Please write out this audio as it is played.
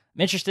I'm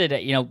interested,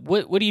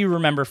 what do you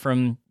remember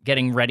from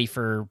getting ready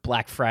for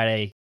Black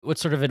Friday? What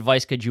sort of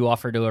advice could you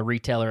offer to a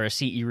retailer, a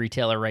CE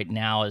retailer right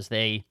now as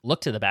they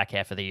look to the back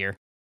half of the year?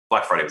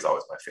 Black Friday was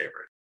always my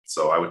favorite.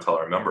 So I would tell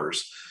our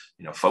members,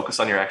 focus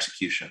on your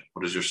execution.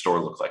 What does your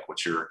store look like?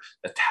 What's your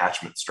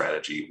attachment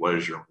strategy? What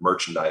is your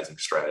merchandising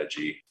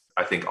strategy?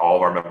 I think all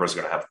of our members are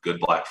going to have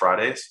good Black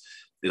Fridays.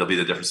 It'll be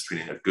the difference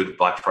between a good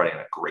Black Friday and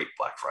a great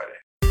Black Friday.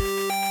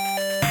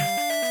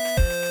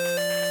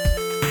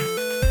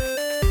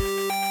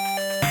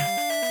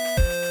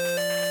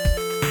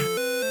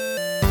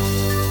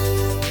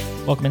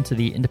 Welcome into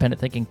the Independent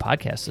Thinking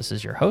Podcast. This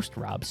is your host,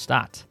 Rob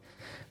Stott.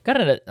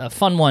 Got a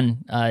fun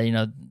one,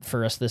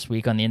 for us this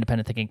week on the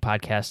Independent Thinking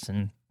Podcast.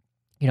 And,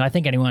 I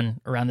think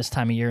anyone around this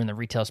time of year in the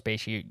retail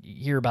space, you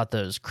hear about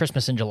those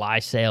Christmas and July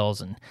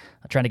sales and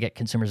trying to get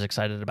consumers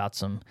excited about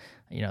some,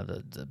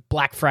 the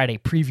Black Friday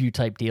preview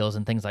type deals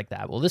and things like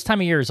that. Well, this time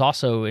of year is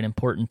also an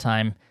important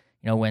time,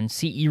 when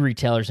CE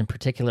retailers in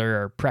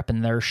particular are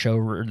prepping their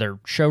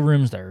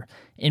showrooms, their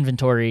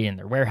inventory, and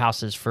their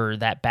warehouses for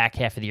that back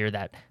half of the year,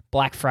 that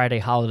Black Friday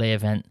holiday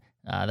event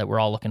that we're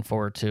all looking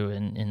forward to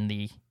in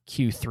the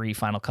Q3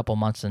 final couple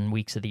months and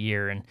weeks of the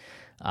year. And,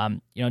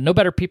 no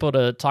better people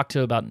to talk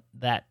to about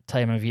that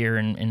time of year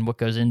and what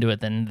goes into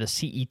it than the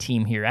CE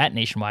team here at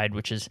Nationwide,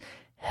 which is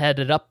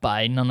headed up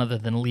by none other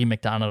than Lee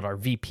McDonald, our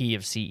VP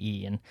of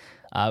CE. And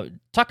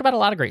talked about a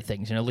lot of great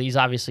things. Lee's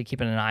obviously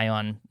keeping an eye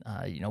on,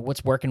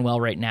 what's working well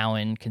right now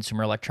in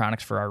consumer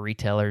electronics for our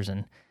retailers.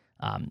 And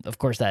of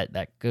course,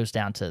 that goes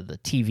down to the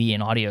TV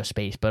and audio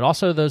space, but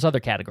also those other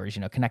categories,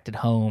 connected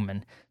home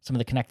and some of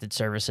the connected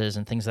services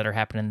and things that are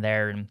happening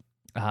there. And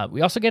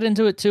we also get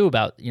into it too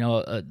about,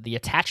 the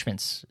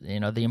attachments,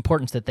 the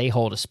importance that they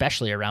hold,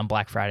 especially around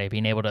Black Friday,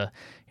 being able to,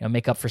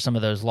 make up for some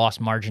of those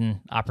lost margin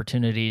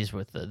opportunities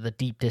with the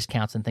deep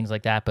discounts and things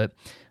like that. But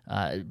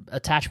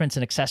attachments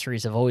and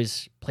accessories have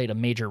always played a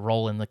major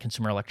role in the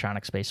consumer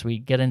electronics space. So we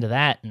get into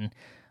that. And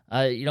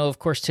of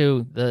course,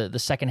 too, the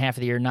second half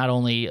of the year, not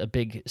only a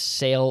big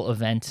sale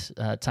event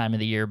time of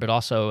the year, but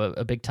also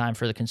a big time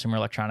for the consumer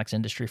electronics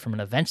industry from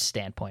an events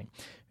standpoint.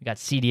 We got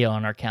CDO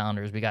on our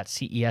calendars. We got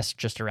CES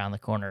just around the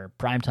corner.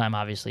 Primetime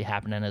obviously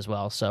happening as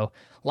well. So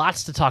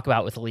lots to talk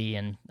about with Lee,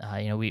 and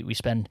we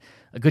spend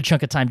a good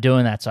chunk of time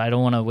doing that. So I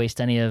don't want to waste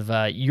any of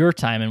your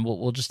time, and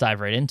we'll just dive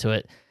right into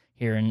it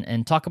here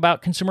and talk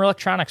about consumer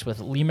electronics with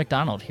Lee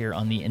McDonald here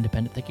on the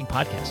Independent Thinking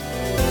Podcast.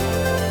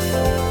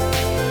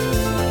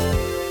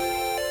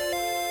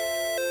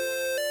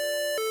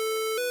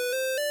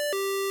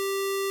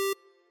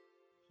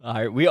 All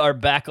right, we are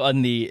back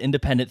on the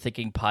Independent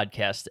Thinking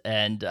Podcast,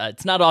 and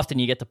it's not often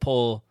you get to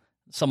pull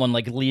someone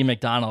like Lee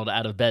McDonald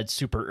out of bed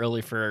super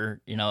early for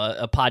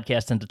a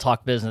podcast and to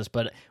talk business,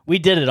 but we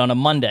did it on a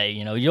Monday.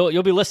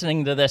 You'll be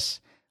listening to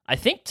this, I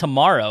think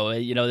tomorrow.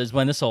 Is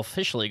when this will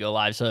officially go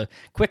live. So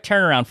quick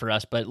turnaround for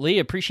us. But Lee,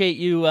 appreciate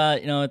you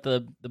at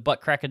the butt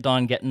crack of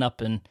dawn getting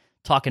up and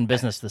talking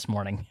business this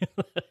morning.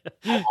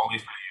 Only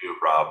for you,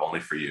 Rob. Only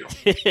for you.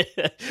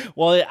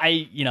 Well,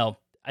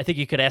 I think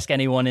you could ask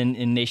anyone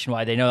in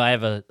Nationwide. They know I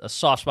have a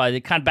soft spot.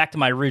 Kind of back to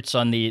my roots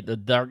on the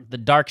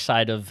dark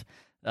side of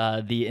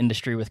the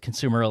industry with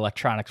consumer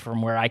electronics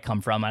from where I come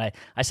from. And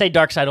I say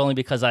dark side only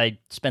because I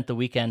spent the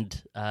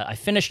weekend. I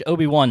finished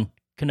Obi-Wan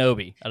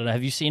Kenobi. I don't know.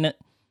 Have you seen it?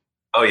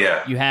 Oh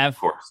yeah, you have. Of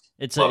course,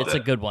 it's a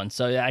good one.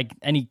 So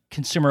any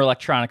consumer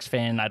electronics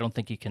fan, I don't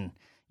think you can.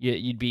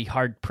 You'd be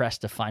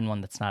hard-pressed to find one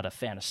that's not a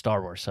fan of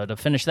Star Wars. So to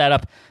finish that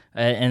up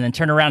and then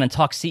turn around and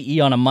talk CE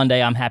on a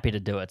Monday, I'm happy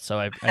to do it. So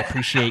I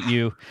appreciate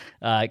you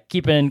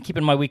keeping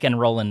my weekend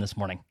rolling this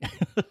morning.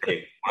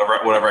 Hey,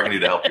 whatever I can do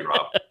to help you,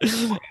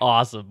 Rob.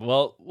 Awesome.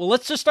 Well,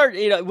 let's just start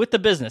with the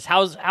business.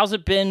 How's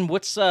it been?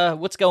 What's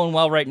going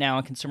well right now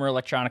in consumer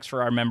electronics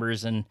for our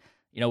members? And,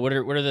 what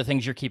are the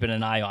things you're keeping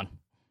an eye on?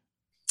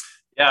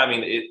 Yeah, I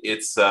mean,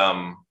 it's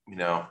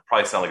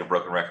probably sound like a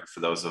broken record for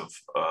those of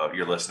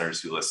your listeners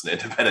who listen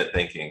to Independent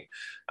Thinking.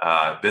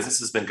 Business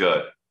has been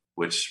good,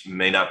 which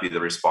may not be the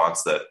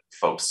response that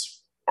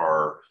folks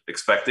are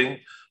expecting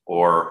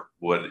or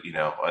would,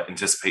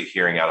 anticipate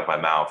hearing out of my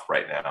mouth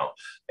right now.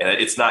 And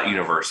it's not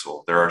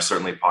universal. There are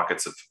certainly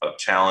pockets of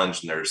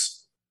challenge, and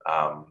there's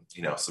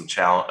some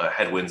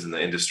headwinds in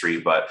the industry,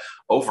 but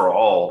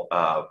overall,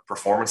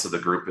 performance of the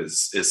group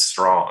is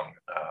strong.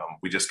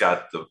 We just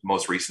got the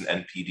most recent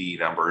NPD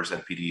numbers.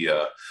 NPD,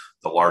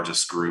 the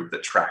largest group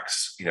that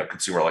tracks,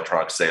 consumer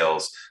electronic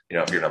sales.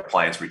 If you're an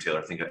appliance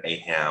retailer, think of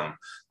AHAM.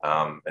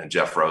 And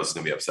Jeff Rose is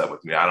going to be upset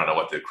with me. I don't know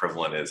what the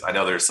equivalent is. I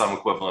know there's some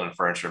equivalent in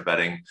furniture and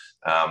bedding.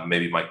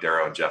 Maybe Mike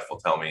Darrow and Jeff will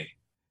tell me.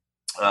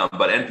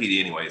 But NPD,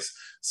 anyways,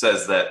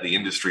 says that the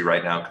industry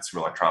right now in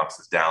consumer electronics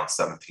is down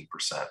 17%.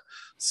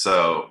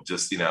 So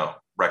just,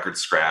 record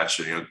scratch,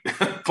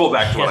 pull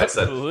back to what I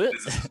said.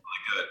 This is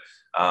really good.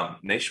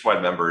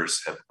 Nationwide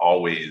members have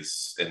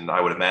always, and I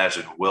would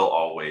imagine will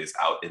always,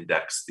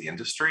 out-index the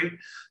industry.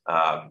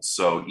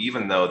 So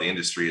even though the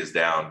industry is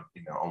down,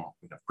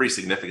 pretty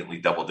significantly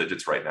double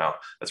digits right now,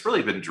 that's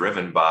really been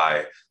driven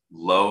by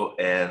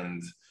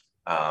low-end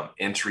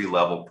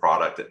entry-level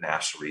product at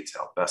national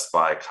retail, Best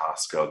Buy,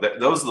 Costco.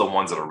 Those are the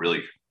ones that are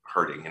really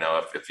hurting.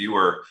 If you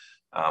were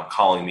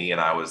calling me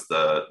and I was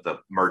the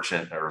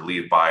merchant or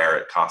lead buyer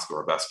at Costco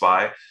or Best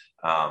Buy,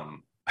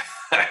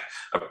 I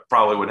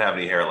probably wouldn't have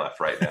any hair left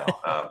right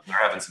now. They're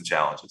having some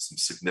challenges, some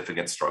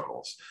significant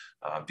struggles,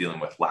 dealing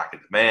with lack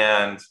of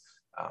demand,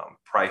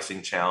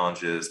 pricing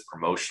challenges,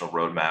 promotional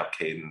roadmap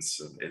cadence,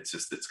 and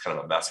it's kind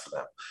of a mess for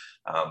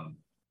them.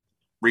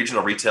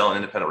 Regional retail and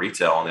independent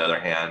retail, on the other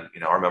hand,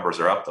 our members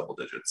are up double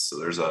digits. So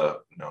there's a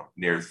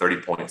near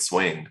 30-point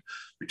swing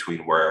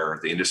between where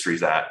the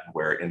industry's at and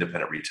where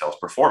independent retail is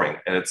performing.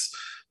 And it's,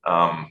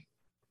 I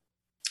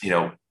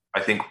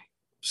think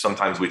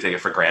sometimes we take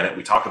it for granted.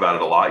 We talk about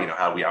it a lot,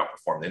 how do we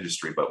outperform the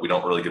industry, but we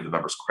don't really give the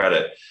members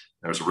credit.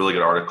 There was a really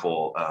good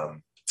article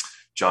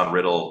John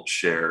Riddle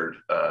shared.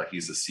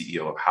 He's the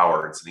CEO of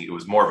Howard's, and it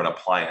was more of an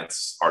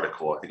appliance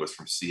article. I think it was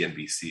from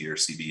CNBC or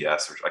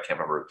CBS, or I can't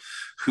remember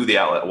who the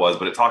outlet was,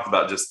 but it talked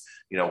about just,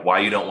 why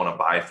you don't want to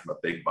buy from a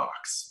big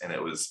box. And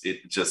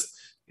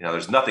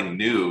there's nothing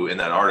new in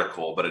that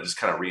article, but it just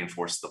kind of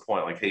reinforces the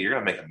point, like, hey, you're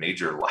going to make a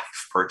major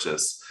life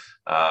purchase,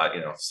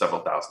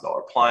 several $1,000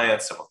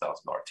 appliance, several $1,000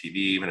 TV,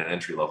 even an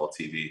entry-level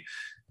TV.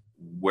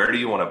 Where do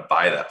you want to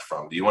buy that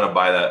from? Do you want to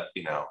buy that,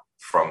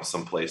 from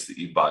some place that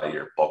you buy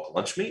your bulk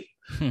lunch meat?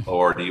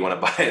 Or do you want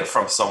to buy it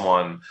from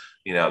someone,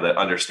 that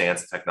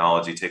understands the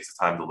technology, takes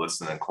the time to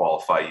listen and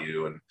qualify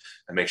you and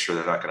make sure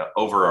they're not going to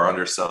over or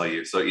undersell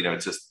you? So,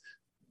 it's just,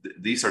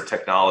 these are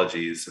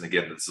technologies. And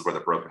again, this is where the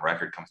broken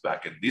record comes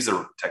back in. These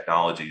are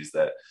technologies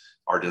that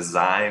are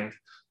designed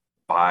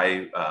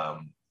by,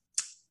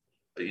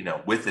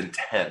 with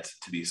intent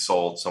to be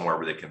sold somewhere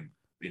where they can,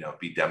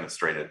 be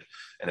demonstrated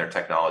and their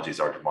technologies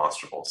are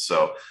demonstrable.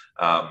 So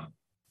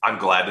I'm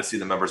glad to see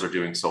the members are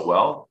doing so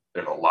well.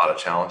 There's a lot of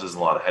challenges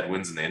and a lot of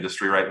headwinds in the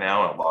industry right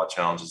now, and a lot of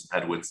challenges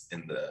and headwinds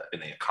in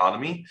the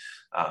economy.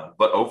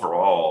 But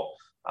overall,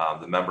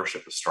 the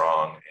membership is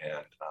strong,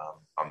 and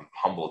I'm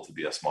humbled to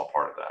be a small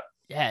part of that.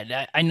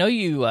 Yeah, I know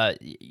you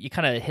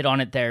kind of hit on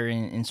it there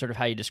in sort of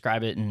how you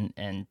describe it,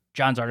 and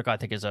John's article I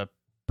think is a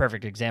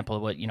perfect example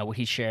of what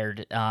he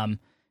shared.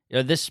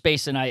 This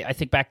space, and I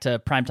think back to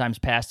prime times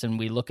past, and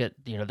we look at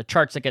the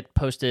charts that get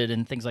posted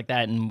and things like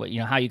that, and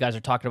how you guys are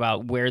talking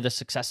about where the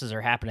successes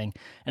are happening,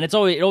 and it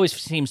always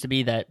seems to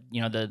be that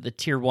the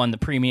tier one, the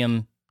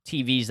premium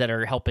TVs that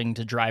are helping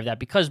to drive that,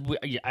 because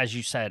as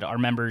you said, our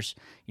members,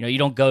 you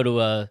don't go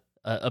to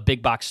a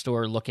big box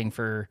store looking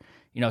for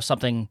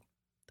something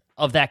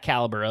of that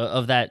caliber,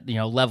 of that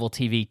level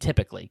TV.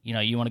 Typically,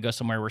 you want to go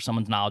somewhere where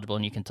someone's knowledgeable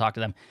and you can talk to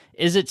them.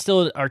 Is it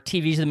still, are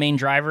TVs the main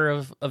driver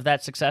of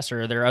that success,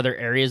 or are there other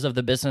areas of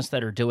the business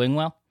that are doing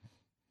well?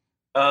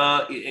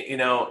 I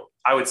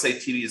would say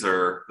TVs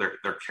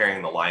they're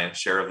carrying the lion's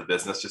share of the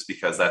business, just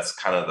because that's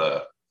kind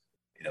of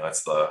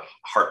that's the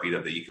heartbeat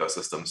of the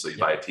ecosystem. So you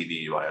buy a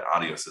TV, you buy an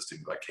audio system,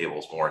 you buy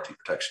cables, warranty,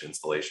 protection,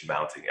 installation,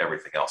 mounting,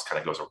 everything else kind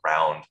of goes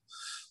around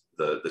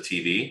the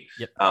TV.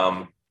 Yep.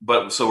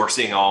 But so we're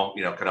seeing all,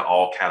 kind of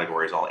all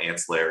categories, all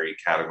ancillary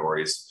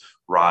categories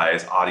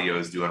rise. Audio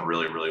is doing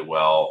really, really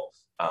well.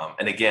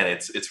 And again,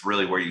 it's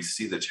really where you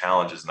see the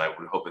challenges. And I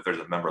would hope if there's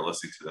a member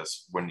listening to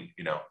this, when,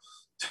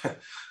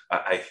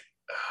 I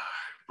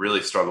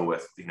really struggle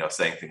with,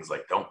 saying things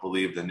like, don't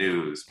believe the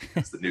news,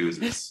 because the news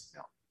is,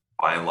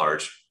 by and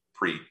large,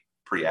 pretty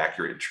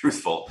accurate and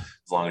truthful,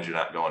 as long as you're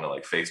not going to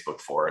like Facebook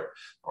for it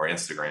or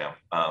Instagram.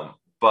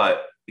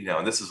 But,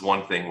 and this is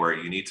one thing where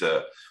you need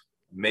to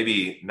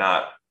maybe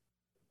not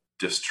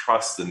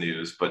distrust the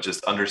news, but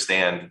just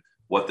understand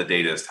what the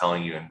data is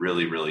telling you and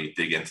really, really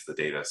dig into the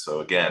data.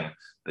 So again,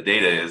 the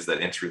data is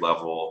that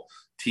entry-level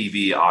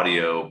TV,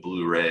 audio,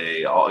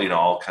 Blu-ray,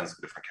 all kinds of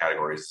different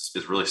categories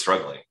is really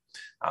struggling.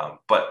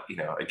 But,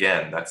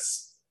 again,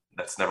 that's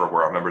never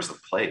where our members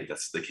have played.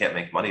 They can't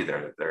make money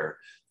there. They're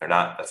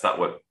not, that's not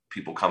what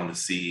people come to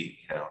see.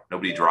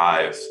 Nobody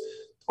drives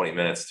 20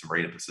 minutes to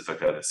Marina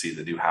Pacifica to see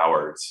the new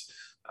Howard's,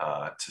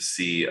 to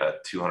see a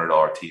 $200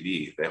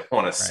 TV. They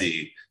want to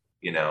see,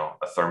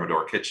 a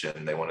Thermador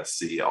kitchen. They want to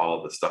see all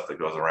of the stuff that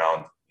goes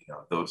around,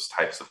 those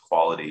types of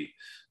quality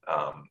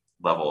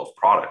level of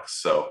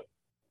products. So,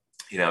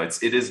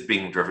 it is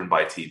being driven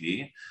by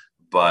TV,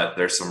 but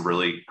there's some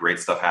really great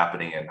stuff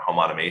happening in home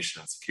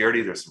automation and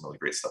security. There's some really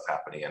great stuff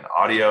happening in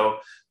audio.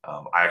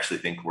 I actually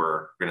think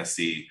we're going to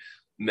see,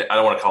 I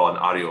don't want to call it an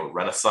audio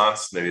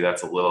renaissance. Maybe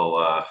that's a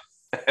little,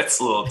 it's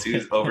a little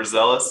too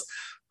overzealous,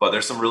 but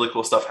there's some really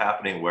cool stuff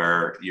happening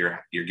where you're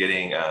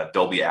getting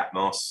Dolby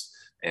Atmos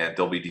and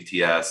Dolby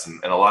DTS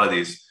and a lot of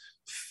these,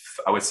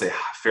 I would say,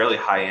 fairly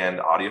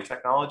high-end audio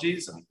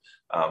technologies. And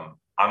I'm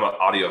an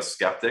audio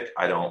skeptic.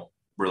 I don't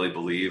really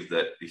believe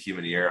that the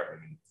human ear,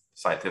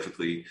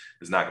 scientifically,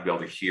 is not going to be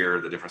able to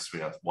hear the difference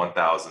between a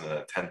 $1,000 and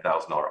a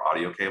 $10,000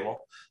 audio cable.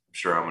 I'm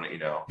sure I'm going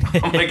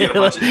to get a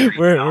bunch of from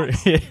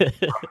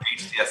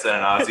HTSN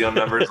and Osio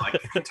members. Like,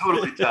 you can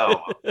totally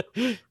tell.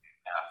 Yeah,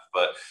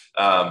 but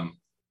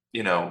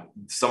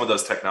some of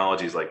those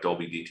technologies like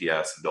Dolby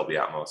DTS and Dolby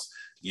Atmos,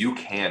 you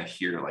can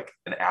hear like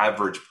an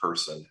average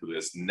person who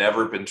has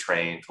never been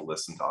trained to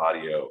listen to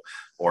audio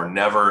or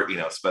never,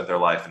 spent their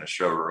life in a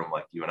showroom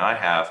like you and I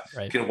have,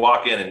 Right. can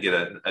walk in and get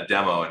a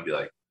demo and be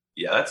like,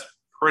 yeah, that's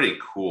pretty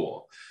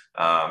cool.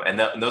 And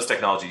those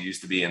technologies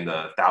used to be in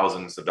the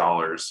thousands of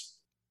dollars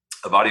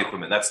of audio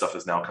equipment. That stuff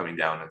is now coming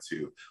down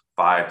into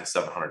 $500 to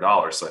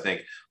 $700. So I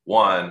think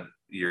one,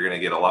 you're going to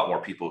get a lot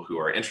more people who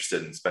are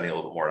interested in spending a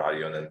little bit more on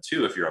audio. And then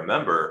two, if you're a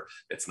member,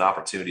 it's an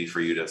opportunity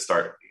for you to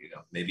start,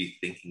 maybe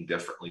thinking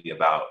differently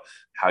about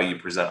how you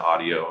present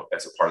audio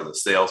as a part of the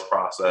sales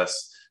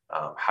process,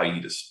 how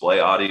you display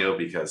audio,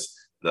 because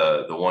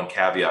the one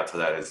caveat to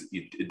that is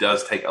it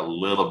does take a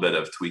little bit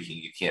of tweaking.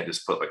 You can't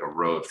just put like a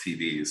row of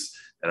TVs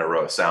and a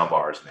row of sound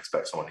bars and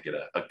expect someone to get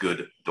a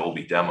good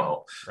Dolby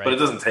demo. Right. But it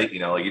doesn't take, you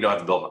don't have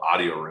to build an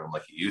audio room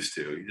like you used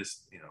to. You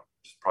just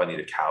probably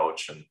need a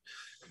couch and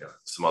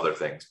some other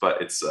things,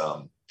 but it's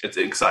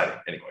exciting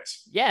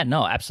anyways. Yeah,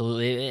 no,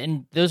 absolutely.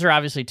 And those are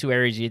obviously two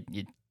areas,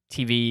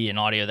 TV and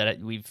audio, that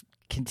we've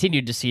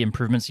continued to see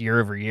improvements year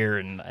over year.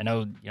 And I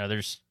know,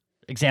 there's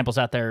examples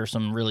out there,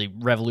 some really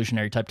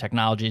revolutionary type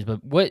technologies,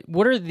 but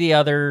what are the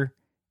other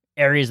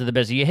areas of the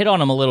business? You hit on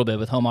them a little bit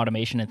with home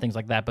automation and things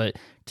like that, but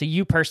to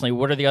you personally,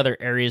 what are the other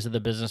areas of the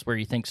business where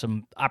you think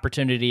some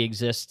opportunity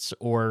exists,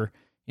 or,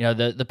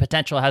 the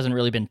potential hasn't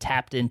really been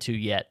tapped into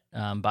yet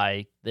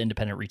by the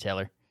independent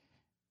retailer?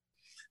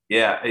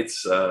 Yeah,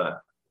 it's,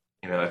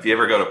 if you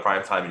ever go to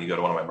Prime Time and you go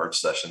to one of my merch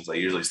sessions, I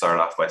usually start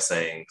off by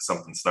saying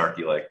something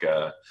snarky like,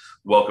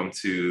 welcome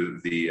to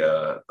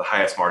the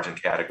highest margin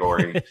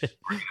category, or,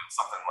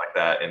 something like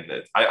that. And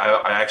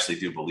I actually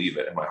do believe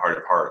it in my heart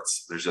of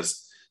hearts.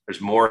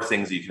 There's more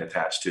things you can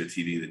attach to a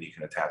TV than you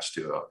can attach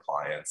to an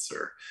appliance.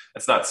 Or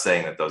it's not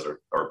saying that those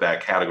are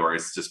bad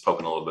categories. It's just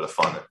poking a little bit of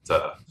fun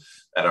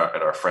at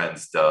our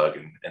friends, Doug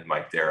and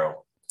Mike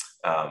Darrow.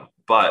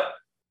 But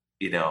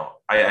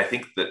I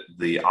think that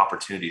the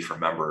opportunity for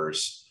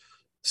members,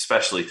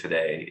 especially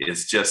today,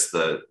 is just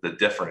the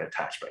different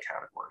attachment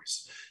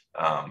categories.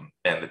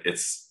 And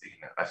it's,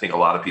 I think a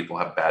lot of people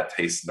have bad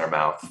taste in their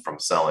mouth from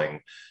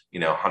selling,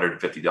 $150,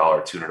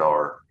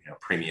 $200,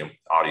 premium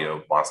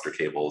audio monster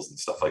cables and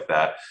stuff like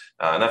that.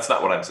 And that's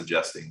not what I'm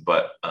suggesting,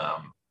 but,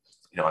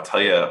 I'll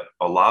tell you,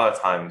 a lot of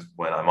times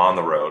when I'm on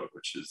the road,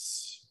 which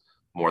is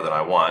more than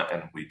I want,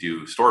 and we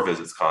do store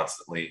visits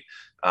constantly,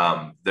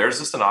 there's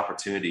just an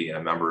opportunity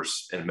in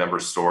members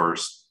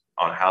stores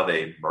on how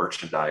they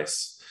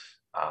merchandise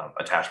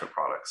attachment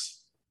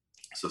products.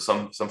 So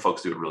some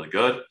folks do it really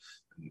good.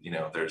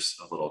 There's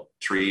a little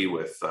tree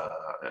with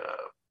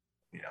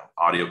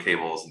audio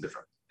cables and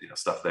different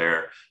stuff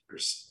there.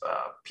 There's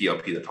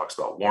POP that talks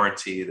about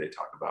warranty. They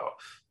talk about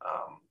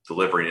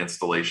delivery and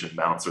installation.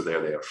 Mounts are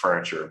there. They have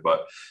furniture,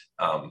 but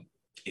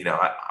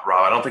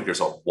Rob, I don't think there's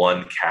a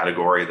one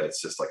category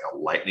that's just like a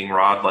lightning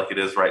rod like it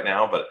is right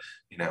now. But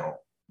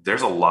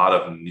there's a lot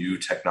of new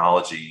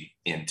technology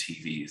in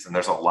TVs, and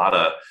there's a lot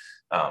of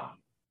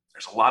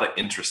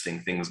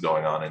interesting things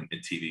going on in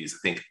TVs. I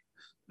think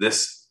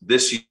this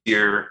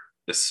year,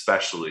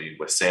 especially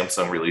with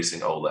Samsung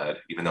releasing OLED,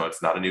 even though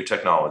it's not a new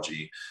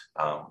technology,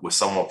 with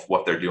some of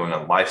what they're doing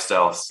on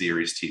lifestyle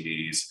series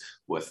TVs,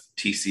 with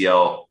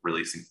TCL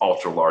releasing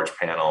ultra large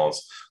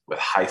panels, with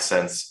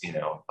Hisense,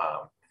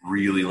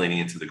 really leaning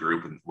into the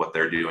group and what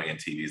they're doing in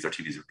TVs. Their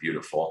TVs are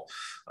beautiful,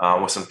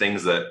 with some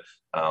things that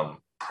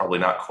probably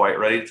not quite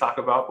ready to talk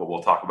about, but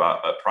we'll talk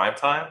about at prime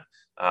time.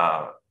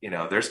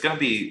 There's going to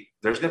be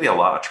a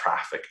lot of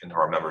traffic into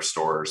our member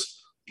stores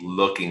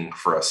looking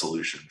for a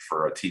solution,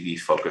 for a TV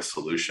focused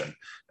solution.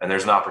 And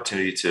there's an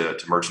opportunity to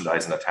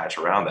merchandise and attach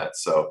around that.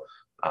 So,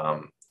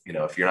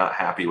 if you're not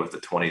happy with the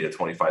 20 to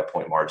 25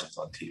 point margins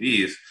on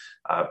TVs,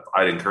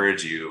 I'd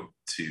encourage you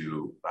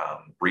to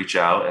reach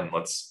out and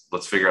let's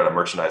figure out a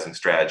merchandising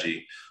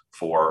strategy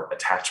for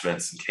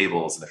attachments and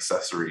cables and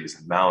accessories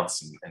and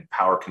mounts and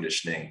power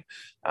conditioning,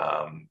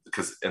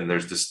 because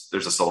there's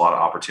just a lot of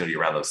opportunity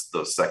around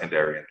those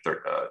secondary and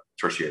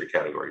tertiary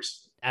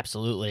categories.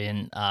 Absolutely,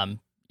 and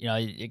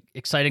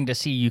exciting to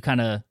see you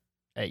kind of.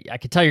 I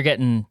could tell you're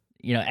getting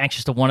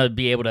anxious to want to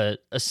be able to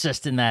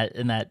assist in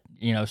that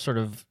sort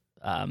of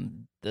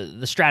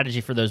the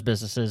strategy for those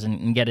businesses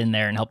and get in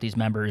there and help these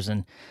members.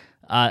 And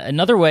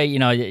another way,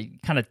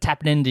 kind of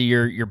tapping into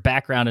your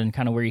background and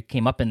kind of where you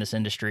came up in this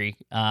industry.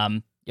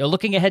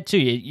 Looking ahead too,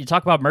 you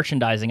talk about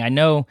merchandising. I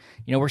know,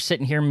 we're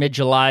sitting here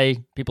mid-July.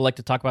 People like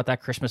to talk about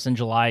that Christmas in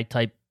July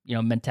type,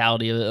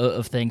 mentality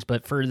of things.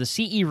 But for the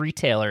CE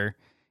retailer,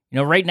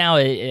 right now,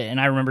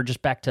 and I remember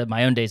just back to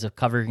my own days of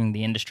covering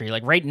the industry,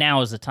 like right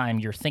now is the time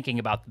you're thinking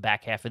about the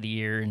back half of the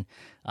year.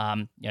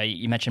 And,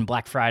 you mentioned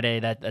Black Friday,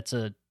 that's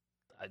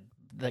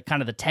the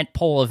kind of the tent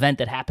pole event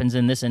that happens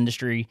in this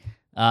industry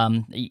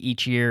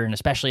each year, and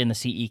especially in the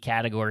CE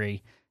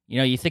category.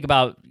 You think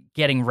about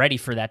getting ready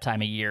for that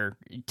time of year,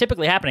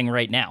 typically happening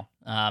right now.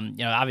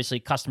 Obviously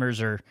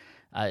customers are,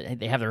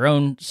 they have their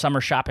own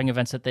summer shopping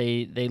events that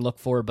they look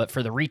for, but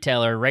for the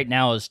retailer, right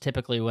now is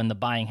typically when the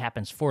buying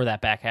happens for that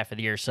back half of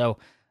the year. So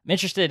I'm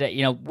interested,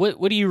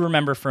 what do you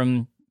remember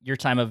from your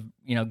time of,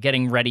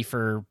 getting ready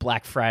for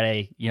Black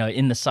Friday,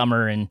 in the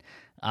summer, and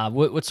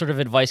what sort of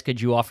advice could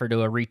you offer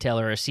to a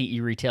retailer, a CE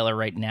retailer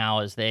right now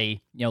as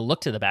they,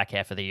 look to the back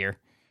half of the year?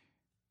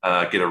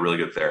 Get a really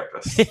good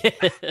therapist.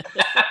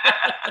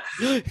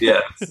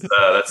 Yeah,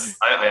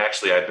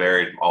 I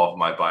buried all of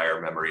my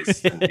buyer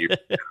memories. And you're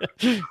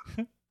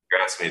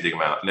asking me to dig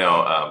them out.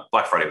 No,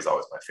 Black Friday was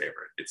always my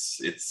favorite.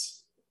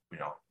 It's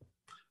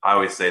I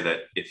always say that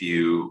if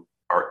you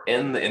are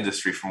in the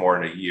industry for more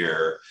than a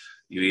year,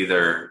 you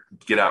either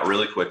get out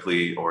really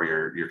quickly or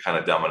you're kind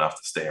of dumb enough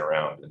to stay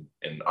around.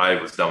 And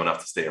I was dumb enough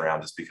to stay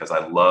around just because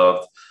I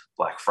loved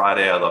Black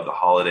Friday. I loved the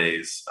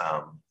holidays.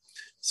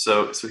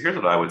 So here's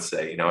what I would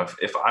say.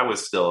 If I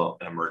was still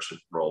in a merchant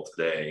role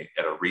today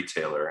at a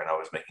retailer and I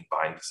was making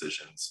buying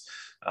decisions,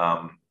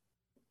 I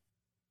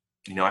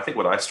think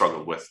what I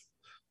struggled with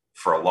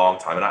for a long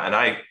time, and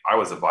I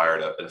was a buyer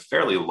at a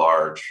fairly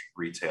large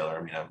retailer.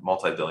 I mean, a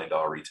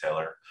multi-billion-dollar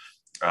retailer.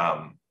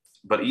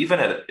 But even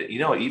at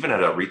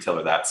a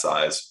retailer that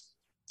size,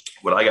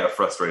 what I got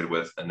frustrated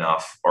with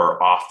enough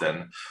or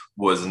often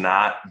was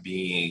not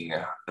being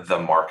the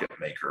market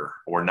maker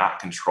or not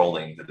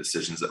controlling the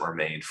decisions that were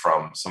made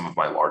from some of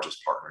my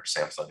largest partners,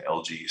 Samsung,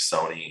 LG,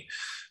 Sony.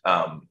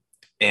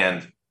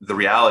 And the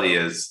reality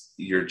is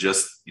you're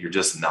just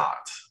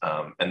not.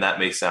 And that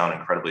may sound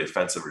incredibly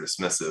offensive or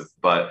dismissive,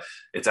 but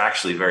it's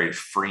actually very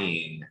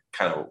freeing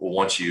kind of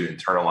once you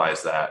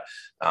internalize that.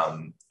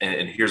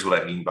 And here's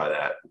what I mean by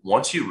that.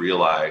 Once you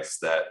realize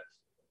that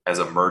as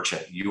a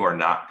merchant, you are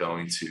not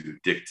going to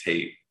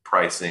dictate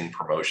pricing,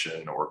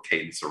 promotion, or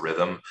cadence or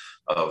rhythm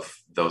of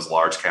those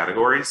large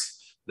categories,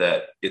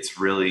 that it's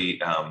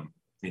really,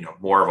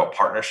 more of a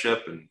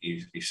partnership, and you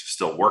should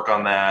still work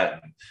on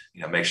that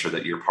and, make sure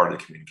that you're part of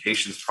the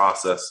communications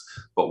process.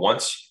 But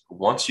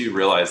once you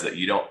realize that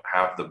you don't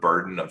have the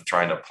burden of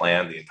trying to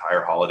plan the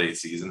entire holiday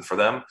season for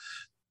them,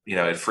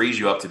 it frees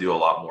you up to do a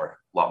lot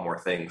more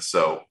things.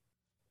 So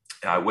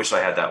I wish I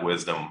had that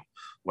wisdom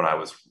when I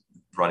was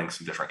running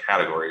some different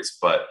categories.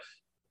 But,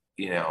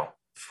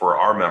 for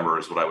our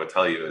members, what I would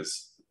tell you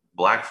is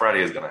Black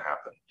Friday is going to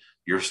happen.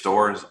 Your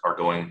stores are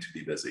going to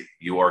be busy.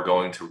 You are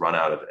going to run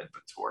out of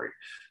inventory.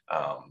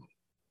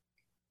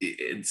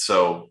 And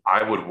so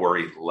I would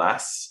worry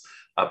less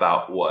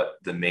about what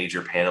the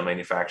major panel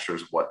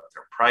manufacturers, what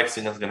their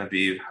pricing is going to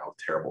be, how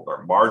terrible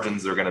their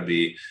margins are going to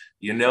be.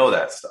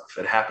 That stuff.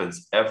 It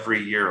happens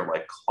every year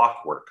like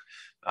clockwork.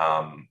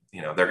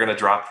 They're going to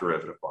drop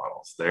derivative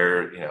models.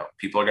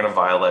 People are going to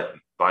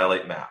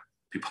violate MAP.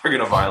 People are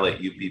going to violate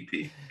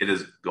UPP. It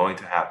is going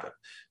to happen.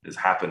 It has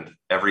happened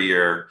every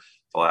year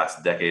the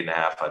last decade and a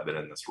half I've been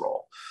in this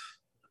role.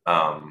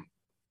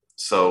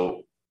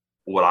 So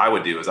what I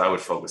would do is I would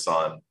focus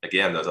on,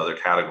 again, those other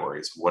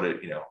categories.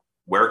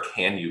 Where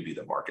can you be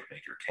the market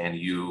maker? Can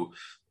you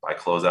buy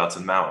closeouts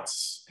and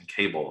mounts and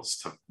cables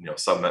to,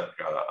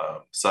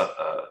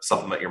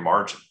 supplement your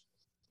margin?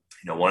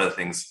 One of the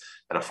things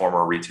that a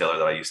former retailer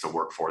that I used to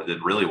work for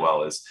did really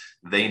well is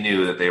they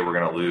knew that they were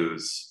going to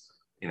lose,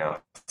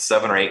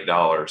 $7 or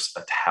 $8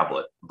 a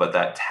tablet, but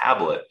that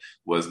tablet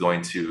was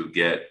going to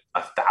get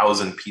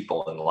 1,000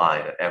 people in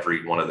line at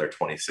every one of their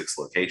 26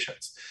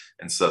 locations.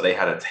 And so they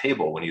had a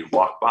table when you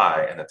walk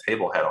by, and the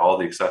table had all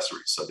the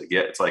accessories. So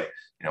it's like,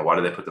 why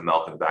do they put the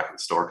milk in the back of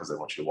the store? Because they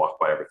want you to walk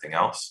by everything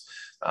else.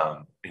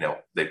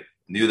 They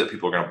knew that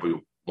people were going to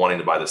be wanting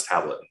to buy this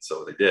tablet. And so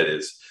what they did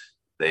is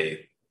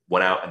they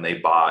went out and they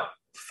bought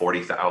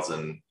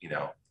 40,000,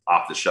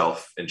 off the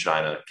shelf in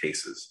China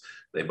cases.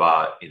 They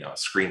bought,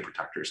 screen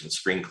protectors and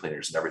screen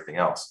cleaners and everything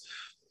else.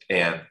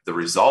 And the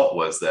result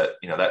was that,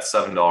 that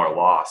 $7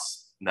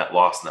 net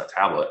loss in that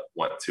tablet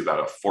went to about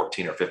a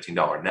 $14 or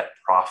 $15 net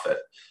profit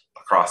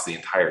across the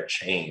entire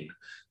chain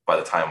by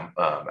the time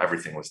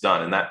everything was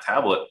done. And that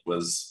tablet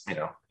was,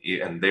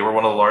 and they were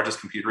one of the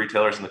largest computer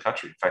retailers in the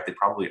country. In fact, they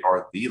probably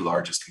are the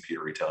largest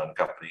computer retailer in the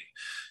company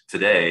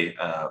today.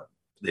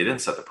 They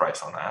didn't set the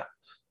price on that.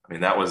 I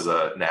mean, that was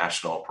a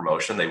national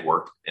promotion. They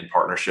worked in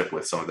partnership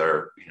with some of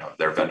their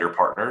vendor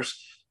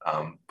partners.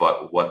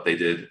 But what they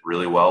did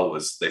really well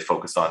was they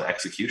focused on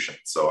execution.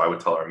 So I would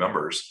tell our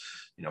members,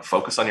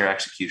 focus on your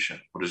execution.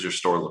 What does your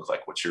store look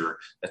like? What's your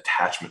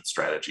attachment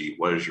strategy?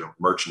 What is your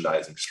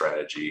merchandising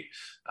strategy?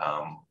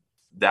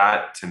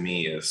 That to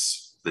me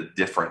is the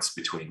difference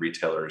between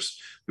retailers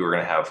who are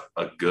going to have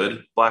a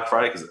good Black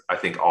Friday, because I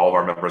think all of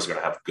our members are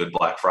going to have good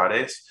Black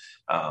Fridays.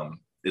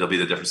 It'll be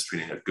the difference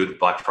between a good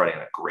Black Friday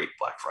and a great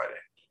Black Friday.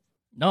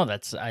 No,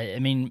 I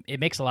mean, it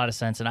makes a lot of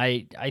sense. And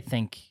I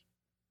think,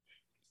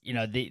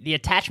 the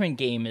attachment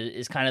game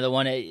is kind of the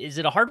one. Is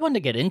it a hard one to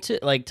get into,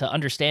 like to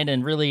understand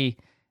and really,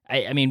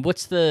 I mean,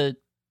 what you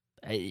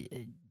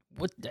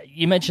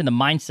mentioned the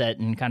mindset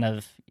and kind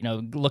of,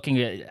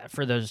 looking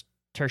for those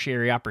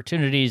tertiary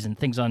opportunities and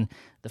things on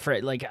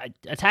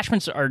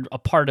attachments are a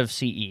part of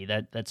CE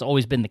that's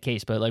always been the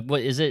case. But like,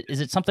 what is it? Is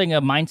it something,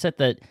 a mindset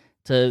that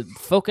to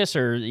focus,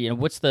 or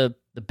what's the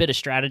bit of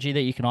strategy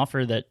that you can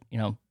offer that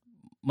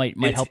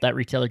might help that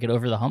retailer get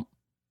over the hump?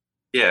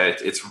 Yeah,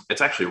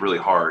 it's actually really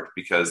hard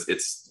because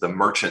the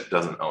merchant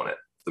doesn't own it.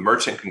 The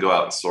merchant can go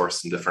out and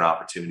source some different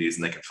opportunities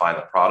and they can find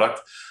the product,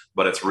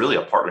 but it's really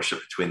a partnership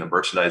between the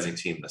merchandising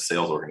team and the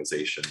sales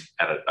organization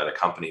at a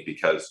company,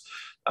 because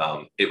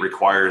it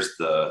requires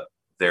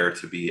there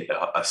to be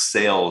a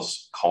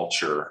sales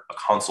culture, a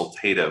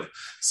consultative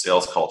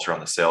sales culture on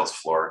the sales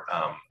floor.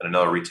 And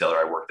another retailer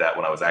I worked at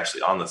when I was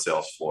actually on the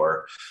sales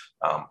floor,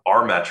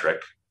 our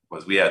metric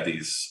was we had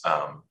these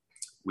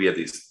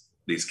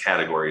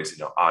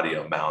categories,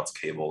 audio, mounts,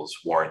 cables,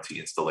 warranty,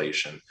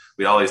 installation.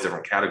 We had all these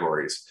different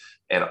categories.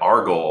 And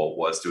our goal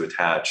was to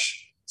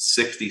attach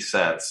 60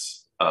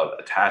 cents of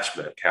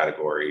attachment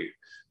category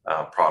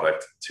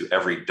product to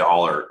every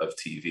dollar of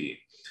TV.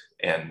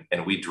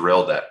 And we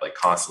drilled that like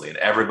constantly. And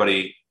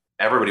everybody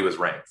was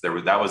ranked.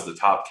 That was the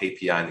top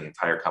KPI in the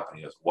entire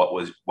company,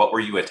 was what were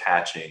you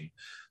attaching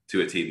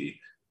to a TV?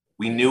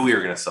 We knew we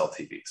were going to sell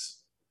TVs.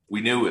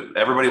 We knew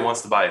everybody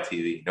wants to buy a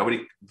TV.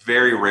 Nobody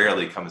very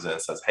rarely comes in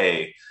and says,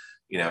 hey,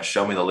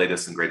 show me the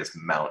latest and greatest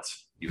mount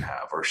you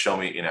have, or show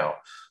me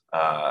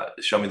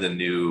the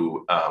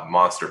new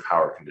Monster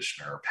power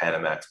conditioner or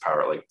Panamex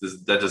power. Like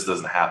this, that just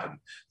doesn't happen.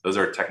 Those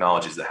are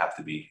technologies that have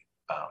to be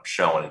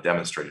shown and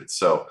demonstrated.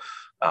 So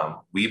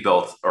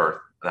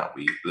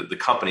the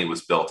company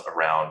was built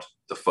around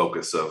the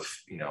focus of,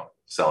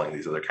 selling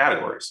these other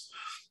categories.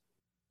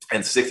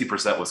 And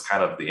 60% was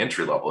kind of the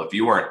entry level. If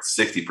you weren't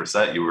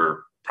 60%, you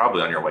were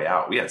probably on your way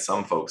out. We had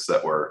some folks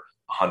that were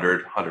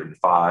 100,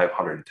 105,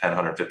 110,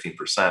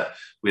 115%.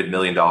 We had $1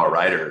 million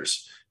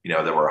riders,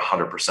 that were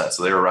 100%.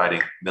 So they were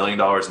riding $1 million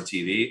in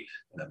TV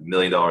and $1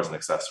 million in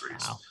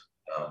accessories.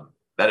 Wow.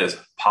 That is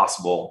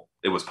possible.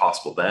 It was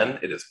possible then.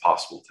 It is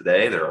possible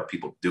today. There are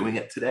people doing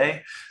it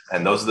today.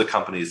 And those are the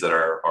companies that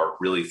are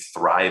really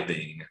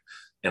thriving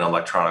in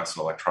electronics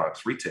and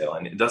electronics retail.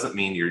 And it doesn't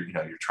mean you're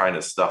trying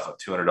to stuff a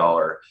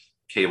 $200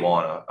 cable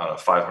on a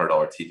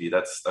 $500 TV.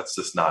 That's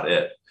just not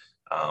it.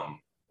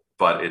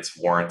 But it's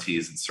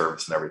warranties and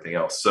service and everything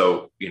else.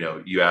 So,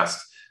 you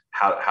asked,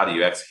 how do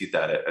you execute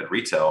that at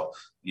retail?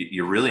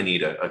 You really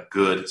need a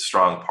good,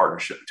 strong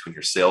partnership between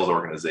your sales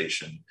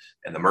organization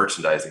and the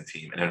merchandising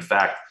team. And in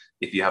fact,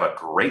 if you have a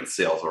great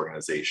sales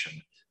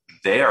organization,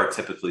 they are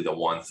typically the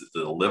ones that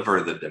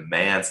deliver the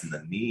demands and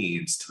the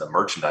needs to the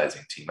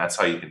merchandising team. That's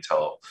how you can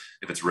tell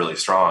if it's really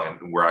strong.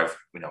 And where I've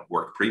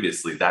worked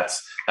previously,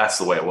 that's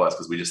the way it was,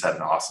 because we just had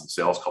an awesome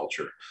sales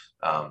culture.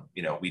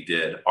 We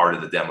did art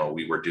of the demo.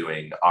 We were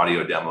doing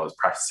audio demos,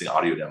 practicing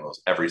audio demos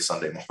every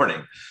Sunday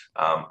morning.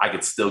 I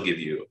could still give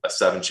you a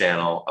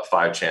 7-channel, a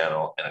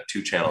 5-channel, and a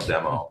 2-channel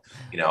demo,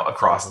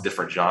 across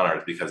different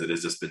genres, because it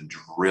has just been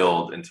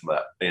drilled into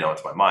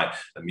my mind.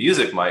 The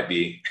music might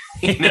be,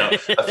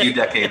 a few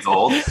decades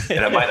old,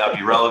 and it might not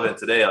be relevant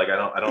today. Like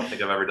I don't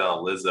think I've ever done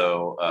a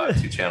Lizzo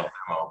 2-channel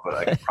demo, but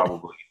I could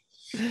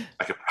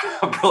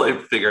probably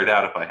figure it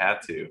out if I had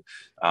to.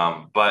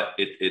 But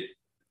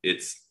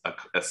it's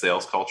a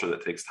sales culture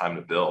that takes time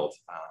to build.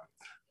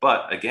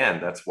 But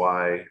again, that's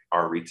why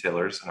our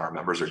retailers and our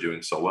members are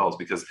doing so well, is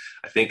because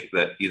I think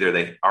that either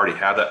they already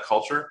have that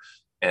culture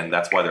and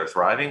that's why they're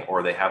thriving,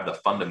 or they have the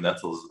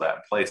fundamentals of that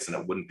in place, and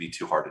it wouldn't be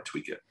too hard to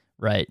tweak it.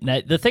 Right. Now,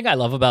 the thing I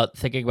love about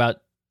thinking about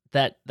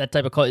that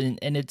type of culture,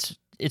 and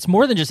it's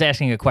more than just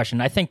asking a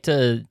question. I think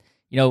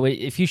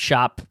if you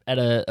shop at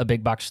a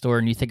big box store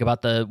and you think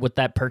about what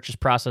that purchase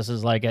process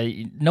is like,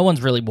 no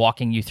one's really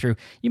walking you through.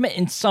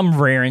 In some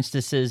rare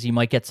instances, you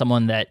might get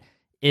someone that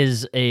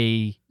is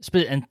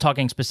and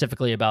talking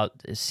specifically about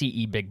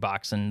CE big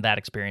box and that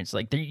experience.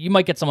 Like you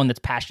might get someone that's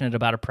passionate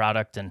about a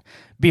product and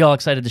be all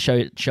excited to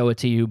show it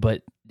to you,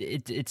 but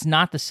it's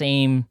not the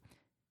same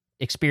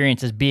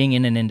experience as being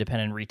in an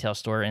independent retail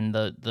store, and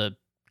the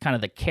kind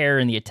of the care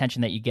and the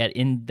attention that you get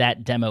in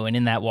that demo and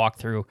in that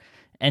walkthrough,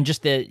 and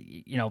just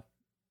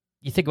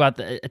you think about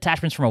the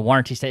attachments from a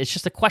warranty state, it's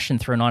just a question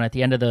thrown on at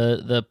the end of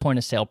the point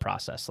of sale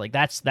process. Like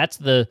that's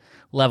the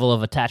level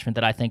of attachment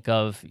that I think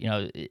of,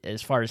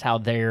 as far as how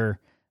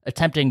they're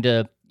attempting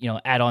to,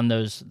 add on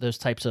those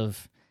types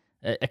of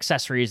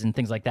accessories and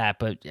things like that.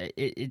 But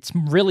it's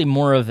really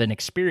more of an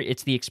experience.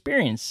 It's the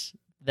experience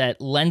that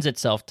lends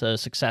itself to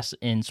success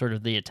in sort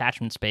of the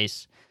attachment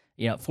space,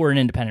 for an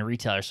independent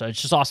retailer. So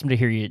it's just awesome to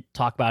hear you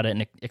talk about it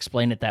and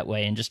explain it that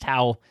way, and just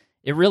how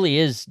it really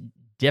is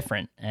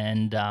different.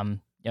 And,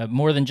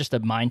 more than just a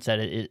mindset,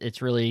 it's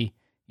really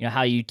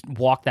how you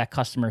walk that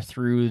customer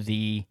through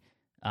the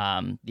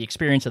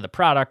experience of the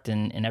product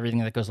and everything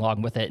that goes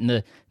along with it, and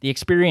the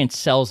experience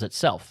sells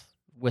itself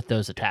with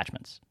those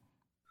attachments.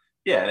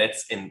 Yeah,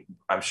 and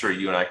I'm sure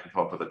you and I can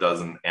come up with a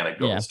dozen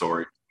anecdotal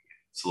stories,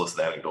 solicit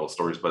anecdotal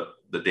stories, but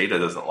the data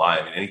doesn't lie.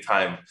 I mean,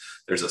 anytime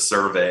there's a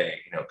survey,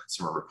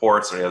 Consumer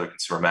Reports or any other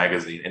consumer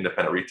magazine,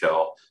 independent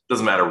retail,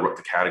 doesn't matter what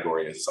the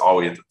category is, it's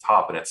always at the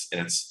top. And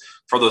it's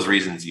for those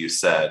reasons you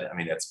said. I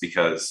mean, it's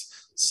because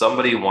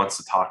somebody wants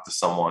to talk to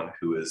someone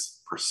who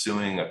is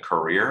pursuing a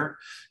career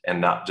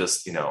and not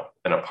just, in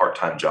a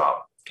part-time job,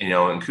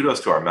 and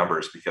kudos to our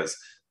members, because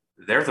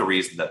they're the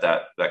reason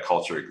that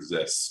culture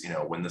exists.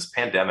 When this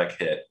pandemic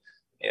hit,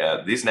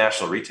 these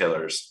national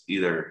retailers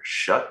either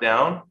shut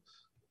down,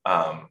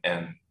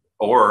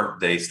 or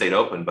they stayed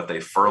open, but they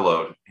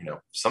furloughed,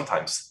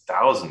 sometimes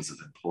thousands of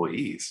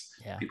employees,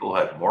 Yeah. people who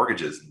had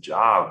mortgages and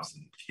jobs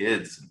and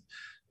kids.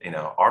 And,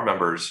 our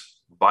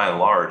members, by and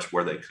large,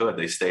 where they could,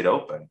 they stayed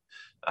open,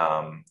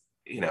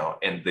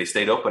 and they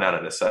stayed open out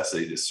of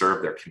necessity to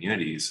serve their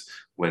communities.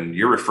 When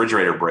your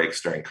refrigerator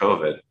breaks during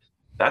COVID,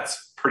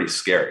 that's pretty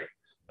scary.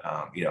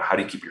 How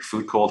do you keep your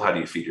food cold? How do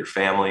you feed your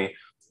family?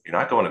 You're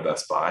not going to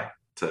Best Buy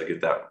to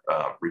get that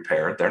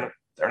repaired.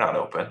 They're not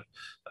open.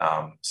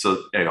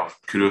 So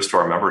kudos to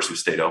our members who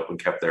stayed open,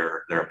 kept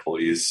their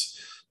employees,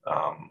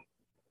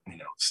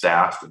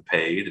 staffed and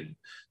paid,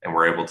 and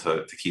were able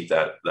to keep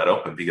that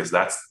open, because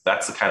that's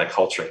the kind of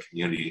culture and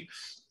community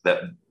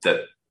that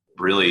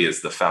really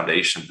is the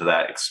foundation to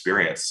that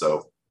experience.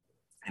 So,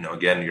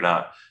 again, you're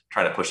not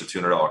trying to push a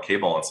 $200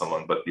 cable on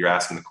someone, but you're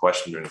asking the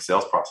question during the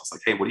sales process,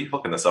 like, hey, what are you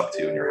hooking this up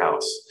to in your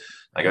house?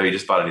 Like, oh, you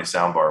just bought a new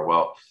sound bar.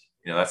 Well,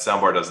 that sound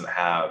bar doesn't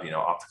have,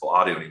 optical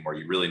audio anymore.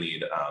 You really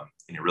need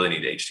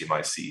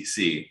HDMI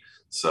CEC.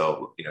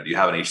 So, do you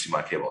have an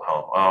HDMI cable at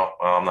home? Oh,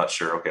 well, I'm not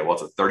sure. Okay, well,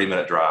 it's a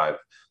 30-minute drive.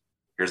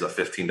 Here's a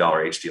 $15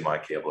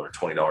 HDMI cable or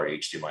 $20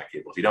 HDMI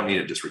cable. If you don't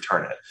need it, just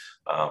return it.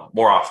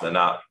 More often than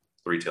not,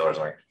 the retailers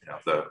aren't,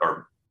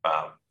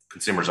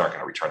 consumers aren't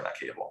going to return that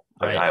cable.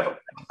 Right. I have a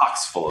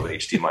box full of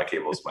HDMI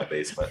cables in my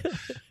basement,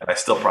 and I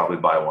still probably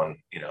buy one,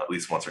 at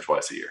least once or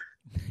twice a year.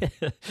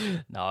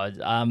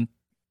 No,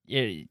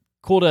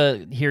 cool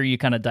to hear you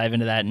kind of dive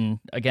into that. And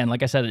again,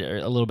 like I said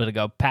a little bit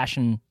ago,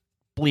 passion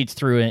bleeds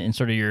through in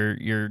sort of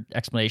your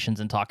explanations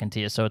and talking to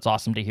you. So it's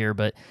awesome to hear.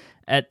 But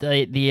at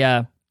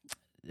the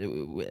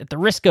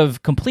risk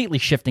of completely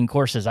shifting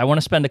courses, I want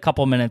to spend a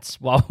couple minutes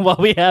while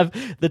we have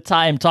the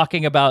time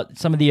talking about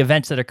some of the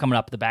events that are coming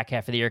up the back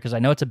half of the year, because I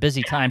know it's a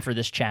busy time for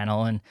this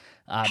channel. And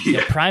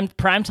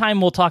prime time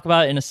we'll talk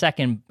about in a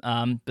second.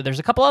 But there's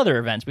a couple other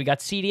events. We got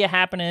CEDIA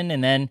happening,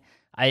 and then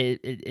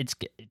it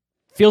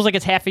feels like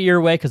it's half a year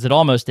away, because it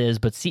almost is,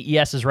 but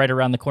CES is right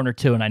around the corner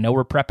too, and I know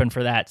we're prepping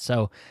for that.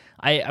 So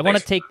I want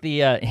to take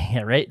the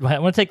I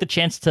want to take the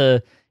chance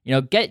to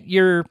get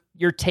your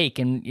take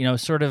and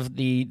sort of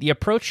the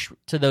approach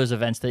to those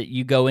events that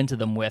you go into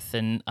them with,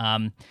 and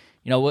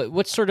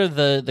what's sort of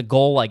the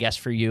goal, I guess,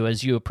 for you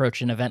as you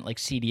approach an event like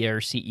CEDIA or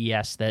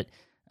CES, that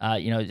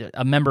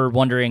a member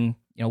wondering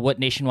what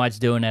Nationwide's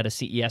doing at a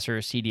CES or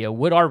a CEDIA,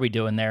 what are we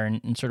doing there,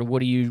 and sort of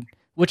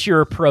what's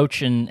your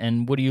approach,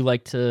 and what do you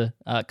like to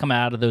come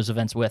out of those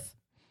events with?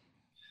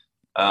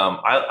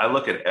 I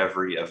look at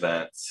every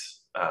event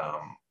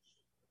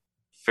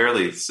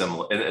fairly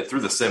similar, and through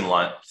the same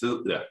line.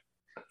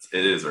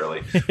 It is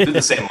early through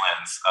the same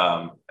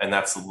lens, and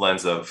that's the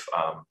lens of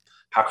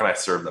how can I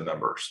serve the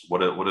members?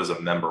 What does a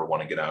member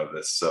want to get out of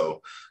this?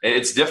 So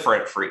it's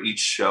different for each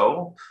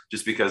show,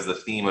 just because the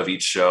theme of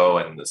each show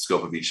and the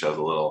scope of each show is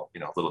a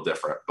little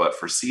different. But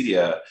for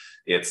CEDIA,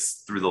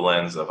 it's through the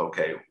lens of,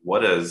 okay, what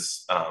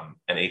does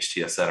an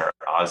HTSN or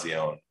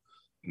ASEAN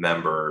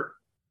member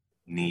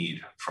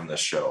need from this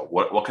show?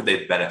 What could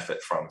they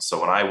benefit from?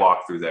 So when I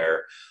walk through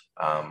there,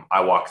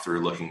 I walk through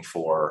looking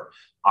for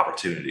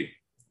opportunity.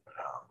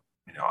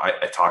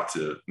 I talk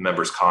to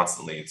members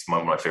constantly. It's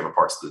one of my favorite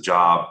parts of the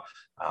job.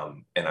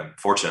 And I'm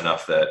fortunate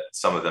enough that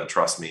some of them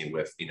trust me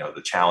with,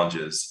 the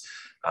challenges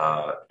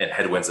and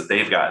headwinds that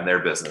they've got in their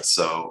business.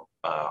 So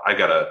I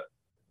got a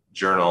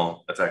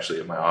journal that's actually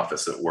in my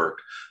office at work.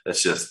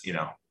 That's just,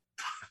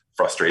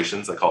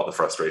 frustrations. I call it the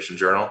frustration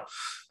journal,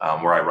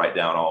 where I write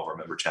down all of our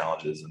member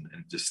challenges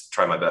and just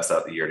try my best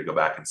out the year to go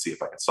back and see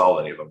if I can solve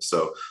any of them.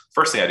 So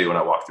first thing I do when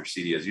I walk through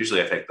CEDIA is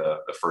usually I take the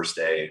first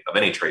day of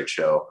any trade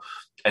show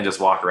and just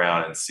walk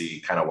around and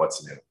see kind of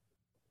what's new.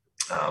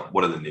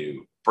 What are the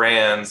new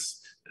brands?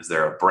 Is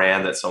there a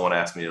brand that someone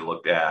asked me to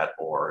look at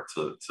or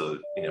to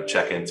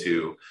check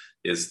into?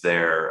 Is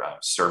there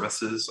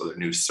services or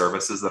new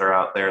services that are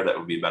out there that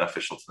would be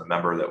beneficial to the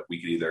member that we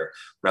could either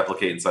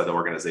replicate inside the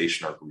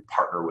organization, or we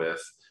partner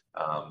with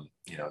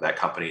that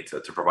company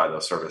to provide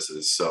those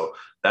services? So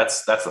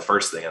that's the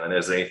first thing. And then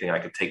is there anything I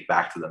could take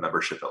back to the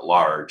membership at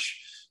large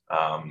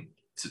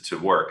to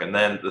work? And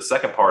then the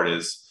second part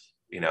is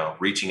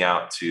reaching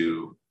out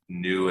to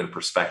new and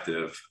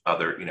prospective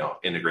other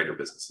integrator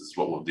businesses.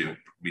 What we'll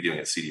be doing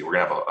at CEDIA. We're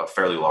gonna have a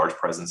fairly large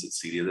presence at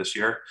CEDIA this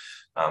year.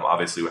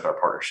 Obviously, with our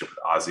partnership with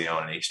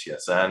ASEAN and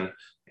HTSN,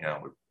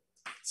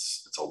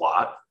 it's a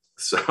lot.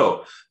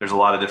 So there's a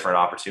lot of different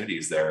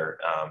opportunities there.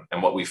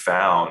 And what we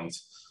found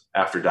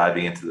after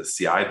diving into the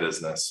CI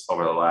business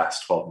over the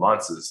last 12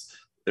 months is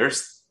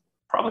there's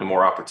probably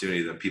more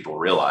opportunity than people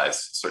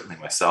realize. Certainly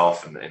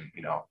myself, and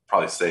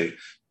probably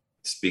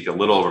speak a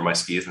little over my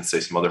skis and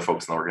say some other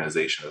folks in the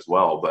organization as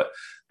well. But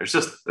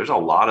there's a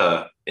lot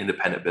of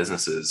independent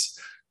businesses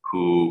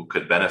who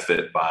could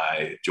benefit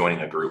by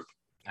joining a group.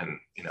 And,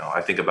 I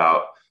think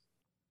about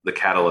the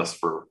catalyst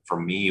for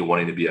me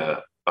wanting to be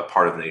a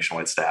part of the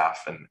Nationwide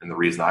staff. And the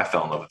reason I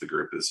fell in love with the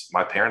group is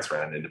my parents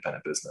ran an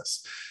independent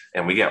business,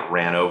 and we get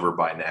ran over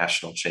by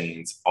national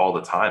chains all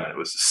the time. And it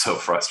was just so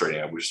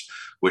frustrating. I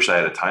wish I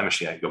had a time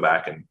machine. I could go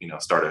back and,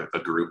 start a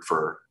group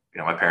for,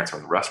 my parents are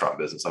in the restaurant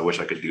business. I wish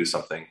I could do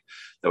something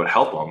that would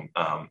help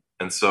them.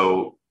 And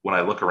so when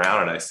I look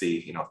around and I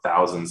see,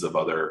 thousands of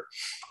other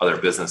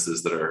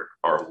businesses that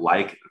are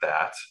like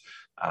that,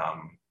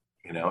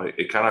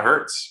 it kind of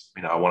hurts.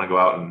 I want to go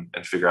out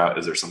and figure out,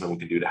 is there something we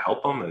can do to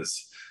help them?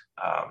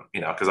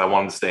 Because I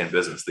want them to stay in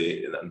business.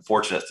 The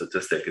unfortunate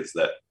statistic is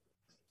that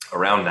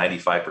around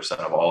 95%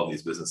 of all of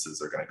these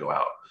businesses are going to go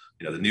out.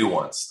 The new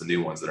ones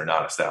that are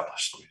not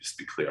established. Let me just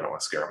be clear. I don't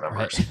want to scare our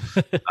members.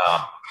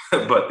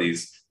 Right. But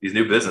these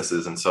new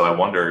businesses. And so I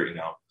wonder,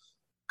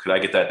 could I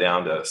get that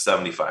down to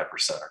 75%,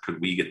 or could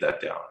we get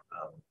that down?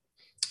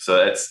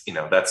 So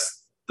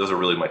those are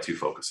really my two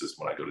focuses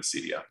when I go to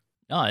CDM.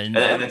 Oh, and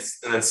then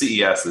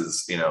CES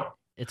is,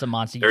 it's a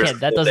monster.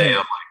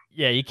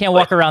 You can't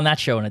walk around that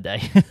show in a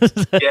day.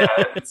 Yeah,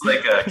 it's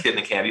like a kid in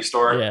a candy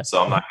store. Yeah.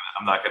 So I'm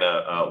not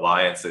gonna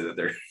lie and say that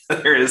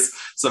there is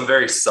some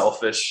very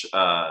selfish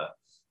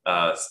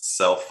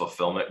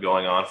self-fulfillment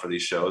going on for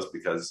these shows,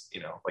 because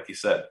like you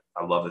said,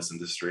 I love this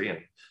industry and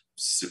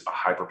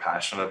hyper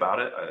passionate about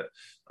it.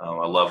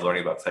 I love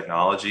learning about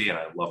technology, and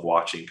I love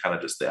watching kind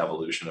of just the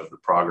evolution of the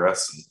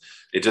progress. And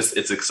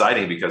it's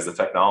exciting because the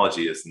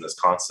technology is in this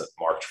constant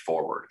march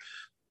forward.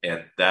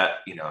 And that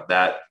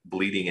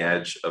bleeding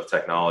edge of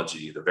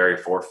technology, the very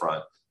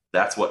forefront,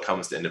 that's what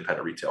comes to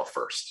independent retail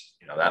first.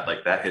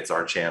 That hits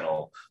our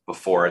channel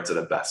before it's at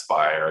a Best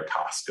Buy or a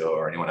Costco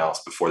or anyone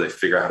else, before they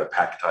figure out how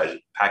to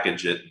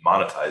package it and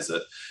monetize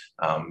it.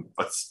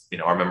 But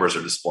our members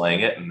are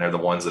displaying it, and they're the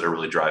ones that are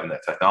really driving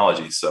that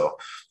technology. So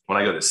when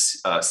I go to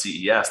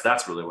CES,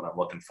 that's really what I'm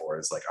looking for.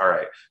 Is like, all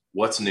right,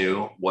 what's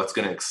new? What's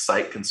going to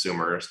excite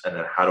consumers? And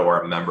then how do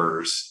our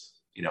members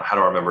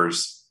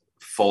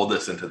fold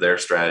this into their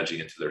strategy,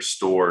 into their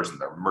stores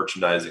and their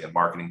merchandising and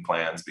marketing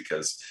plans?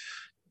 Because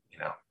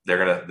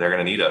they're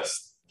gonna need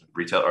us.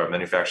 Retail or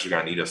manufacturers are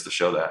gonna need us to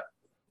show that.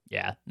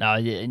 Yeah, no,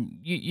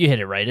 you hit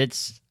it right.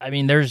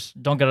 There's,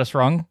 don't get us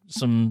wrong,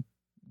 some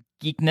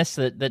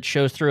geekness that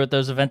shows through at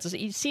those events.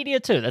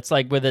 CEDIA too. That's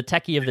like where the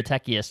techie of the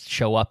techiest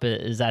show up,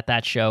 is at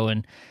that show,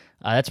 and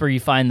that's where you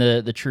find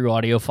the true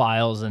audio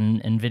files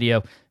and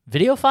video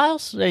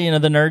files. The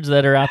nerds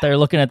that are out there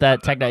looking at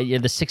that tech, the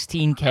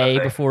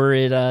 16K before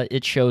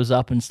it shows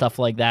up and stuff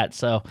like that.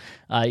 So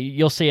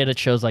you'll see it at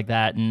shows like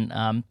that,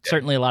 and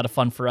certainly a lot of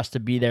fun for us to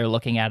be there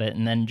looking at it,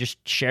 and then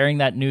just sharing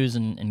that news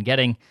and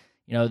getting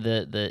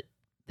the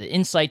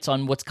insights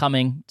on what's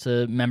coming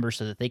to members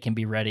so that they can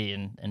be ready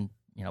and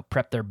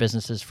prep their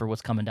businesses for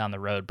what's coming down the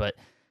road.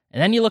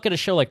 And then you look at a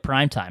show like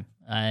Primetime,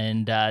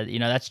 and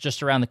that's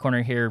just around the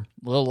corner here,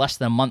 a little less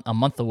than a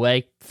month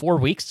away, 4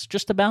 weeks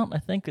just about. I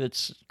think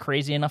it's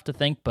crazy enough to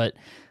think, but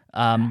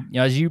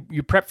as you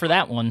prep for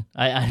that one,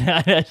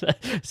 I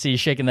see you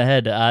shaking the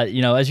head.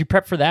 As you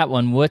prep for that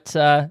one, what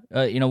are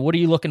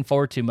you looking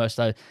forward to most?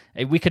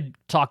 We could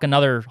talk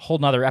whole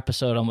nother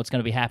episode on what's going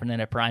to be happening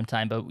at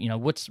Primetime, but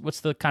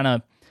what's the kind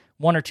of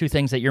one or two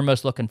things that you're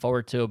most looking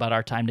forward to about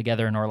our time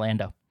together in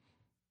Orlando?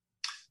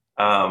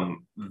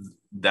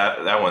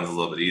 That one's a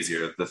little bit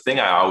easier. The thing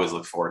I always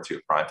look forward to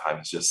at Primetime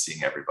is just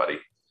seeing everybody,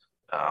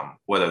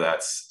 whether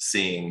that's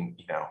seeing,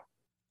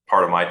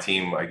 part of my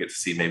team I get to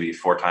see maybe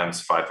 4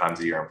 times, 5 times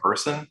a year in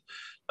person,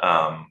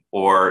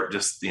 or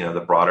just,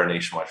 the broader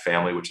Nationwide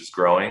family, which is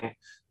growing.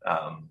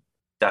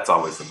 That's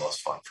always the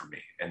most fun for me,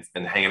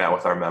 and hanging out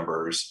with our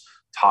members,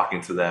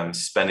 talking to them,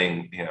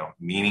 spending,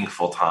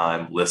 meaningful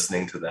time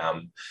listening to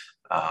them,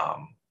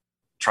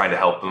 trying to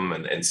help them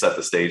and set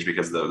the stage,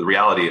 because the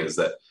reality is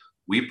that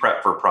we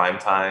prep for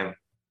Primetime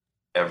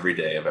every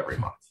day of every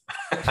month.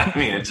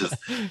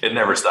 It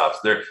never stops.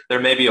 There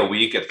may be a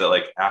week at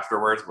the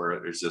afterwards where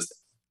there's just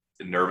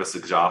nervous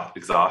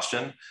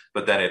exhaustion,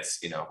 but then it's,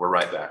 we're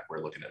right back.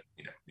 We're looking at,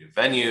 new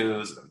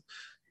venues and,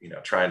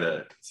 trying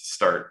to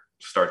start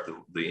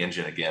the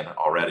engine again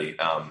already.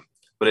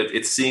 But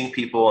it's seeing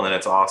people. And then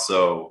it's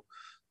also,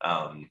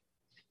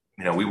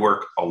 we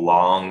work a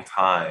long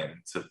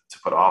time to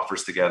put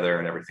offers together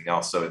and everything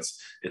else. So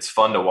it's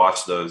fun to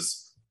watch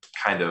those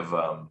kind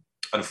of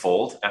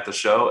unfold at the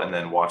show, and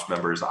then watch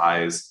members'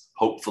 eyes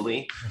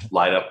hopefully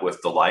light up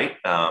with delight.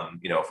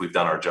 If we've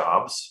done our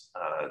jobs,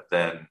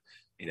 then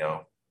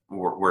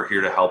we're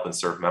here to help and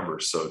serve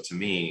members. So to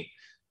me,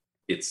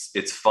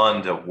 it's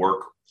fun to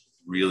work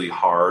really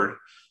hard.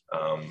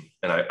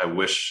 And I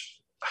wish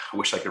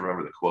I could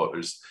remember the quote.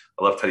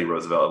 I love Teddy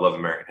Roosevelt. I love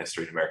American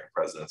history and American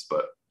presidents,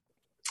 but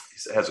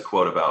he has a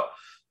quote about,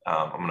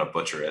 I'm going to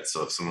butcher it,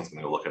 so if someone's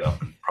going to go look it up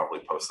and probably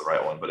post the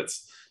right one, but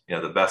it's,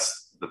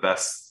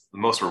 the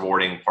most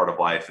rewarding part of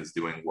life is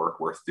doing work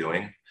worth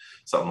doing,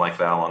 something like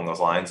that along those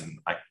lines. And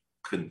I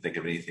couldn't think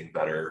of anything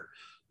better,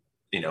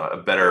 a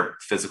better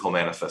physical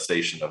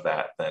manifestation of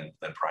that than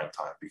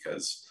Primetime,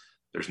 because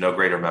there's no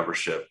greater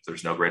membership,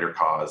 there's no greater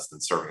cause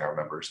than serving our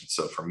members. And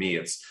so for me,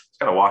 it's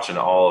kind of watching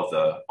all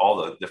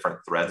the different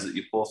threads that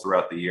you pull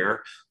throughout the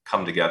year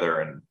come together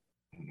in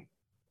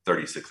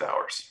 36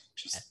 hours,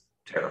 which is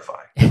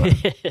terrifying.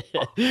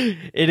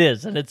 It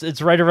is, and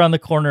it's right around the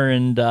corner.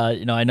 And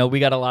I know we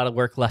got a lot of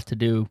work left to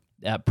do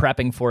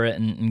prepping for it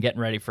and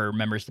getting ready for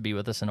members to be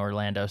with us in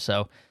Orlando.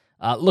 So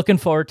looking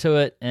forward to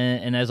it.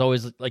 And as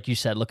always, like you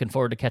said, looking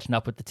forward to catching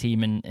up with the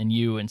team and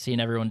you and seeing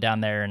everyone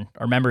down there and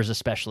our members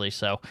especially.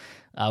 So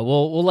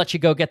we'll let you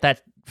go get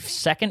that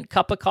second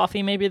cup of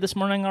coffee maybe this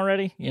morning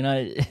already.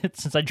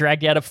 Since I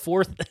dragged you out of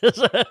fourth,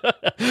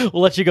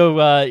 we'll let you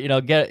go,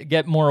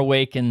 get more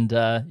awake and,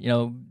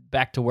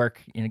 back to work,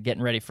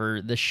 getting ready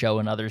for this show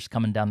and others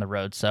coming down the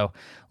road. So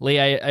Lee,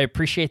 I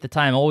appreciate the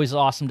time. Always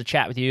awesome to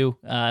chat with you.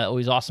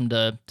 Always awesome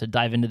to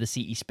dive into the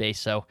CE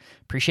space. So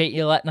appreciate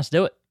you letting us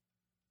do it.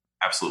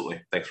 Absolutely.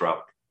 Thanks,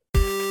 Rob.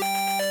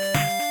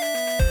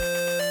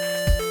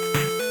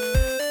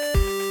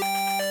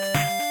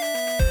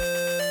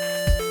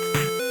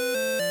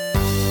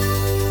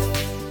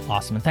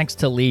 Awesome. And thanks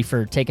to Lee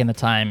for taking the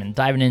time and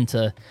diving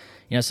into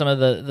some of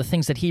the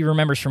things that he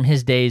remembers from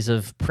his days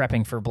of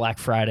prepping for Black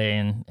Friday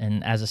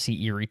and as a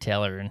CE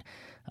retailer and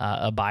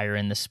a buyer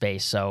in the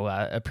space. So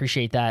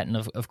appreciate that. And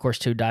of course,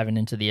 too, diving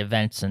into the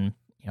events and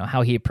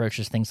how he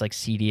approaches things like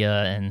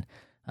CEDIA and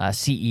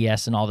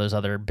CES and all those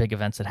other big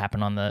events that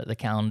happen on the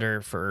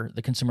calendar for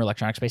the consumer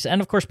electronics space.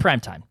 And of course,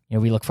 Primetime.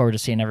 We look forward to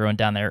seeing everyone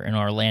down there in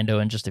Orlando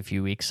in just a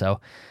few weeks.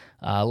 So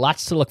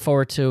lots to look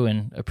forward to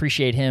and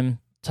appreciate him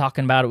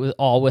talking about it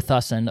all with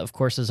us. And of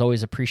course, as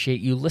always,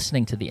 appreciate you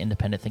listening to the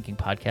Independent Thinking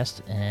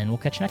Podcast, and we'll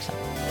catch you next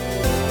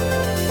time.